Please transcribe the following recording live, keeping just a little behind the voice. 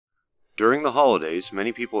During the holidays,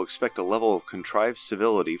 many people expect a level of contrived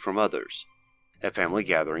civility from others. At family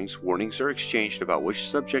gatherings, warnings are exchanged about which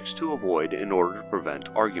subjects to avoid in order to prevent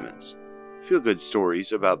arguments. Feel-good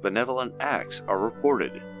stories about benevolent acts are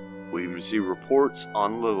reported. We even see reports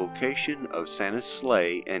on the location of Santa's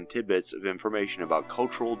sleigh and tidbits of information about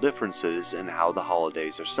cultural differences and how the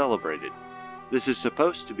holidays are celebrated. This is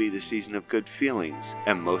supposed to be the season of good feelings,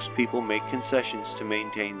 and most people make concessions to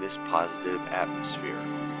maintain this positive atmosphere.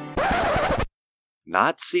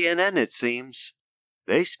 Not CNN, it seems.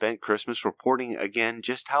 They spent Christmas reporting again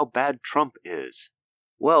just how bad Trump is.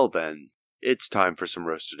 Well then, it's time for some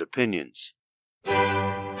roasted opinions.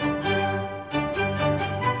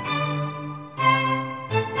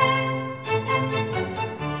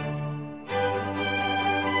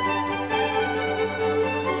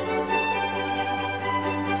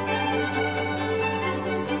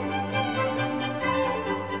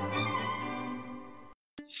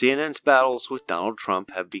 CNN's battles with Donald Trump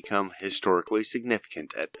have become historically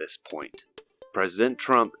significant at this point. President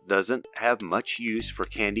Trump doesn't have much use for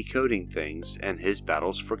candy coating things, and his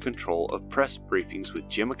battles for control of press briefings with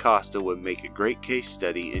Jim Acosta would make a great case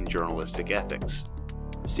study in journalistic ethics.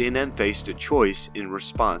 CNN faced a choice in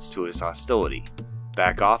response to his hostility: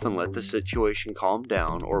 back off and let the situation calm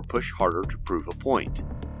down, or push harder to prove a point.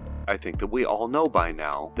 I think that we all know by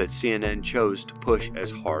now that CNN chose to push as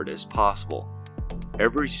hard as possible.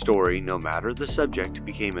 Every story, no matter the subject,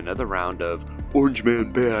 became another round of "Orange Man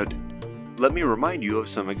bad." Let me remind you of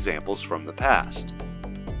some examples from the past.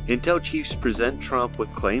 Intel chiefs present Trump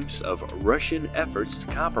with claims of Russian efforts to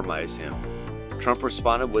compromise him. Trump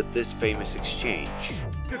responded with this famous exchange.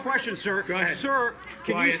 Good question, sir. Go ahead. Sir,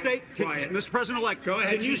 can Quiet. you state, Quiet. Mr. President-elect, Go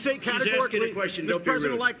ahead. can you state She's categorically, asking a question. Mr. Don't be rude.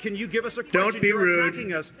 President-elect, can you give us a question? Don't be You're rude.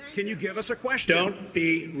 attacking us. Can you give us a question? Don't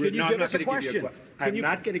be rude. Can you No, give I'm not us a going to give you a question? question. I'm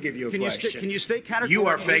not going to give you a question. Can you state categorically? You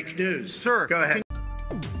are fake news. Sir, go ahead.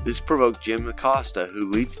 This provoked Jim Acosta, who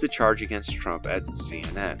leads the charge against Trump at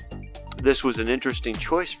CNN. This was an interesting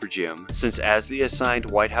choice for Jim, since as the assigned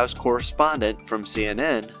White House correspondent from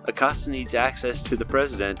CNN, Acosta needs access to the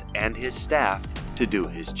president and his staff to do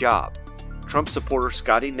his job. Trump supporter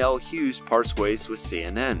Scotty Nell Hughes parts ways with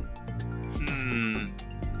CNN.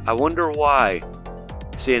 I wonder why.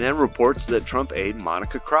 CNN reports that Trump aide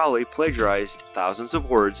Monica Crowley plagiarized thousands of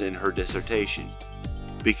words in her dissertation.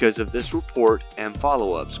 Because of this report and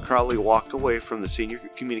follow-ups, Crowley walked away from the senior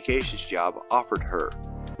communications job offered her.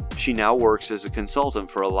 She now works as a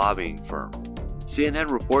consultant for a lobbying firm.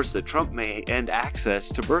 CNN reports that Trump may end access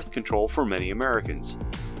to birth control for many Americans.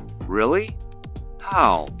 Really?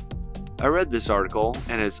 How? I read this article,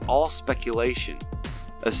 and it's all speculation.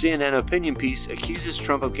 A CNN opinion piece accuses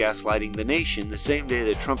Trump of gaslighting the nation the same day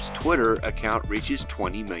that Trump's Twitter account reaches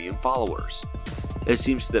 20 million followers. It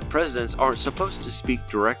seems that presidents aren't supposed to speak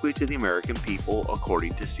directly to the American people,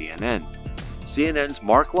 according to CNN. CNN's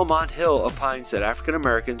Mark Lamont Hill opines that African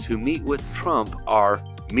Americans who meet with Trump are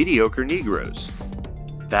mediocre Negroes.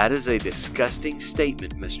 That is a disgusting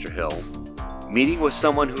statement, Mr. Hill. Meeting with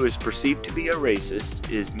someone who is perceived to be a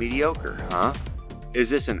racist is mediocre, huh? Is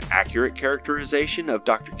this an accurate characterization of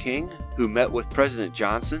Dr. King, who met with President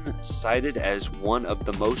Johnson, cited as one of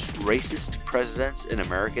the most racist presidents in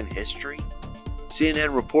American history?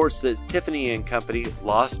 CNN reports that Tiffany & Company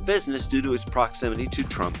lost business due to its proximity to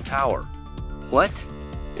Trump Tower. What?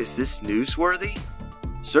 Is this newsworthy?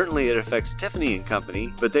 Certainly it affects Tiffany &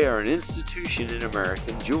 Company, but they are an institution in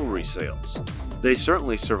American jewelry sales. They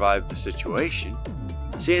certainly survived the situation.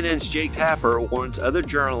 CNN's Jake Tapper warns other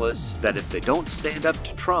journalists that if they don't stand up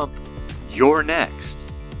to Trump, you're next.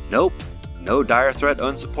 Nope, no dire threat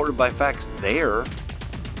unsupported by facts there.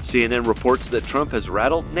 CNN reports that Trump has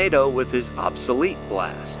rattled NATO with his obsolete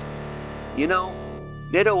blast. You know,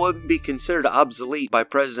 NATO wouldn't be considered obsolete by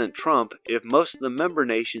President Trump if most of the member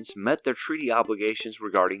nations met their treaty obligations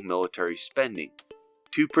regarding military spending.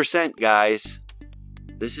 2%, guys.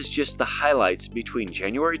 This is just the highlights between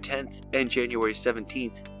January 10th and January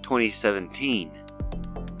 17th, 2017.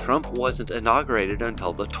 Trump wasn't inaugurated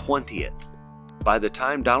until the 20th. By the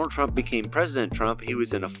time Donald Trump became President Trump, he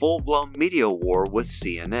was in a full-blown media war with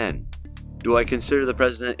CNN. Do I consider the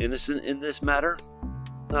president innocent in this matter?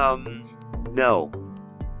 No.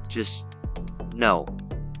 Just no.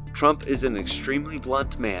 Trump is an extremely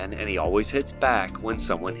blunt man, and he always hits back when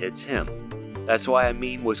someone hits him. That's why a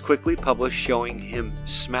meme was quickly published showing him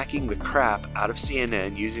smacking the crap out of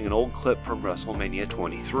CNN using an old clip from WrestleMania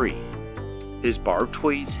 23. His barbed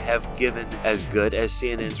tweets have given as good as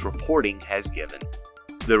CNN's reporting has given.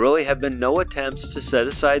 There really have been no attempts to set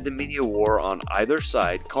aside the media war on either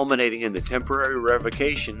side, culminating in the temporary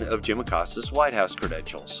revocation of Jim Acosta's White House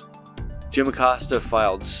credentials. Jim Acosta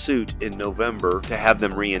filed suit in November to have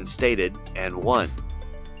them reinstated and won.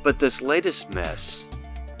 But this latest mess...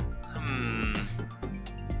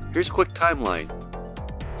 Here's a quick timeline.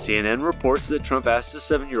 CNN reports that Trump asked a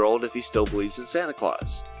 7-year-old if he still believes in Santa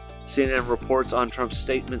Claus. CNN reports on Trump's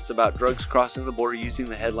statements about drugs crossing the border using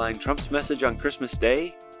the headline, "Trump's message on Christmas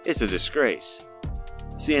Day is a disgrace."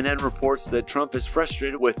 CNN reports that Trump is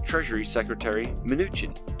frustrated with Treasury Secretary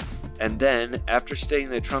Mnuchin. And then, after stating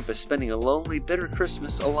that Trump is spending a lonely, bitter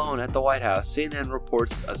Christmas alone at the White House, CNN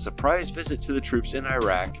reports a surprise visit to the troops in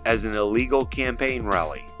Iraq as an illegal campaign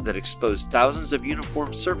rally that exposed thousands of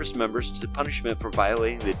uniformed service members to punishment for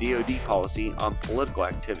violating the DoD policy on political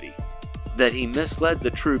activity. That he misled the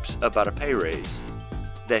troops about a pay raise.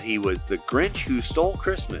 That he was the Grinch who stole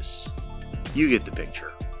Christmas. You get the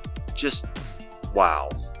picture. Just wow.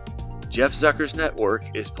 Jeff Zucker's network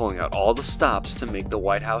is pulling out all the stops to make the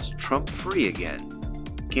White House Trump-free again.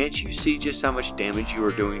 Can't you see just how much damage you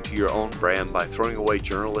are doing to your own brand by throwing away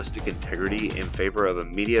journalistic integrity in favor of a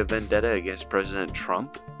media vendetta against President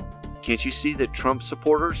Trump? Can't you see that Trump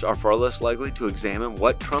supporters are far less likely to examine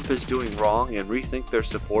what Trump is doing wrong and rethink their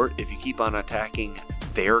support if you keep on attacking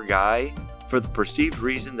their guy for the perceived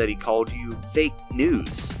reason that he called you fake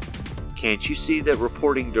news? Can't you see that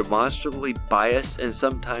reporting demonstrably biased and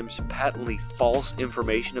sometimes patently false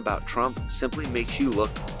information about Trump simply makes you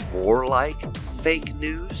look more like fake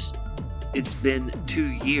news? It's been 2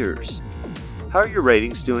 years. How are your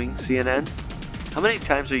ratings doing, CNN? How many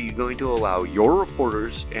times are you going to allow your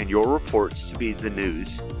reporters and your reports to be the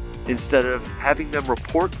news instead of having them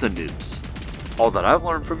report the news? All that I've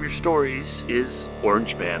learned from your stories is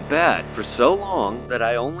Orange Man bad for so long that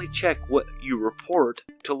I only check what you report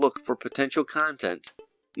to look for potential content,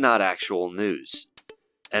 not actual news.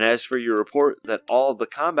 And as for your report that all the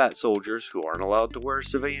combat soldiers who aren't allowed to wear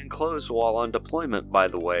civilian clothes while on deployment, by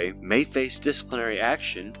the way, may face disciplinary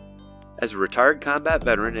action, as a retired combat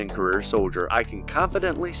veteran and career soldier, I can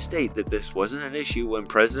confidently state that this wasn't an issue when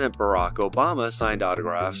President Barack Obama signed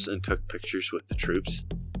autographs and took pictures with the troops.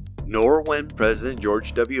 Nor when President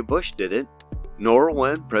George W. Bush did it, nor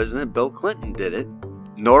when President Bill Clinton did it,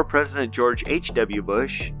 nor President George H.W.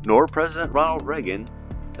 Bush, nor President Ronald Reagan.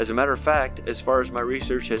 As a matter of fact, as far as my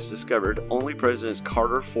research has discovered, only Presidents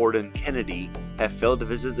Carter, Ford, and Kennedy have failed to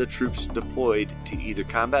visit the troops deployed to either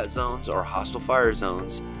combat zones or hostile fire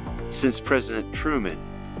zones since President Truman,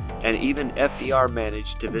 and even FDR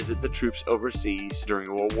managed to visit the troops overseas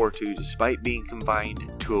during World War II despite being confined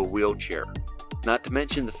to a wheelchair. Not to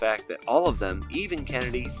mention the fact that all of them, even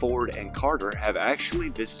Kennedy, Ford, and Carter, have actually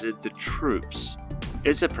visited the troops.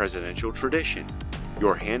 It's a presidential tradition.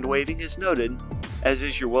 Your hand-waving is noted, as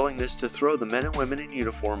is your willingness to throw the men and women in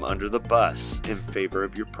uniform under the bus in favor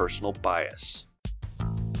of your personal bias.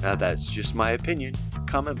 Now that's just my opinion.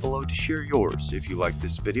 Comment below to share yours. If you like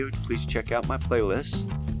this video, please check out my playlists.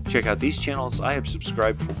 Check out these channels I have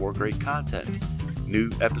subscribed for more great content. New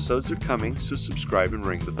episodes are coming, so subscribe and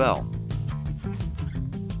ring the bell.